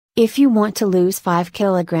If you want to lose 5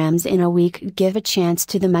 kilograms in a week, give a chance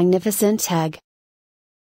to the magnificent egg.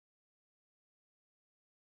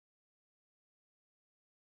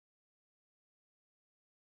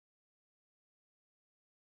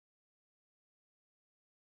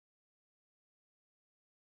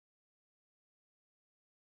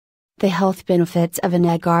 The health benefits of an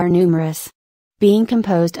egg are numerous. Being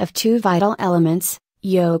composed of 2 vital elements,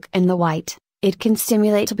 yolk and the white, it can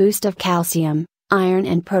stimulate a boost of calcium, iron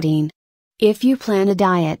and protein. If you plan a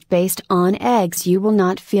diet based on eggs, you will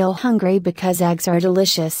not feel hungry because eggs are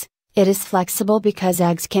delicious. It is flexible because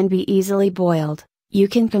eggs can be easily boiled. You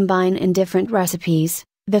can combine in different recipes.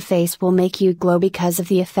 The face will make you glow because of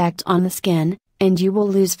the effect on the skin, and you will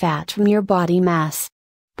lose fat from your body mass.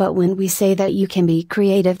 But when we say that you can be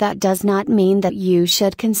creative, that does not mean that you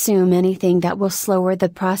should consume anything that will slower the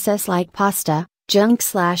process like pasta,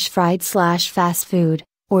 junk/fried/fast food,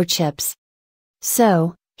 or chips.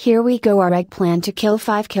 So, here we go, our egg plan to kill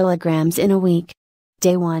 5 kilograms in a week.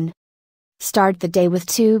 Day 1. Start the day with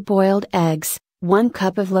 2 boiled eggs, 1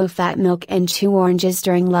 cup of low-fat milk and 2 oranges.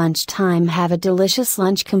 During lunchtime, have a delicious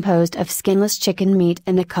lunch composed of skinless chicken meat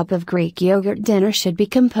and a cup of Greek yogurt. Dinner should be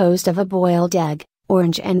composed of a boiled egg,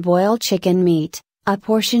 orange and boiled chicken meat, a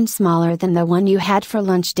portion smaller than the one you had for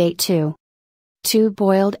lunch. Day 2. 2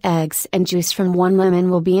 boiled eggs and juice from 1 lemon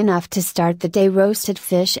will be enough to start the day. Roasted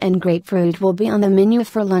fish and grapefruit will be on the menu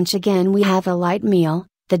for lunch. Again, we have a light meal.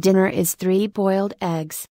 The dinner is 3 boiled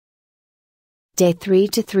eggs. Day 3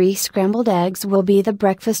 to 3 scrambled eggs will be the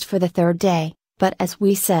breakfast for the 3rd day, but as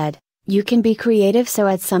we said, you can be creative, so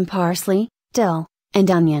add some parsley, dill, and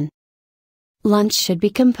onion. Lunch should be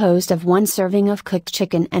composed of 1 serving of cooked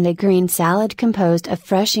chicken and a green salad composed of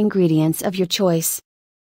fresh ingredients of your choice.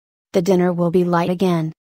 The dinner will be light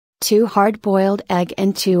again. 2 hard-boiled egg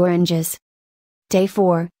and 2 oranges. Day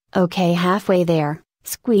 4, okay, halfway there,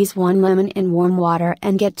 squeeze 1 lemon in warm water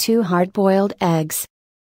and get 2 hard-boiled eggs.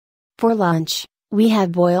 For lunch, we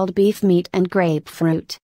have boiled beef meat and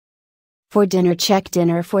grapefruit. For dinner, check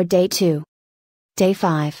dinner for day 2. Day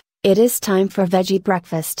 5, it is time for veggie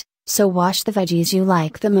breakfast, so wash the veggies you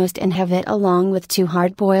like the most and have it along with 2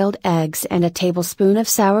 hard-boiled eggs and a tablespoon of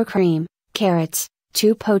sour cream, carrots,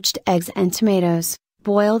 2 poached eggs and tomatoes,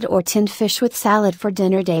 boiled or tinned fish with salad. For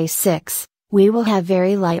dinner, day 6, we will have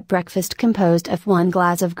very light breakfast composed of 1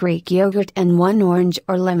 glass of Greek yogurt and 1 orange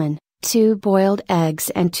or lemon, 2 boiled eggs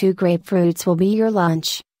and 2 grapefruits will be your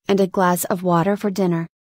lunch, and a glass of water for dinner.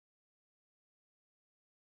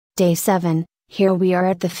 Day 7, here we are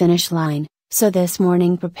at the finish line, so this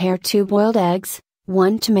morning prepare 2 boiled eggs,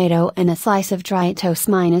 1 tomato and a slice of dry toast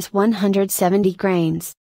minus 170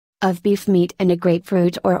 grains of beef meat and a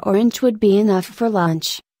grapefruit or orange would be enough for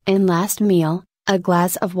lunch, and last meal, a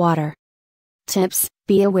glass of water. Tips: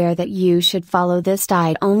 be aware that you should follow this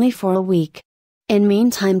diet only for a week. In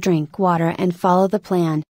meantime, drink water and follow the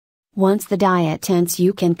plan. Once the diet ends,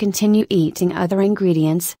 you can continue eating other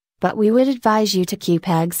ingredients, but we would advise you to keep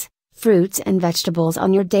eggs, fruits and vegetables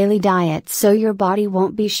on your daily diet so your body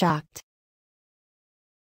won't be shocked.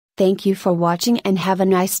 Thank you for watching and have a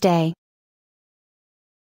nice day.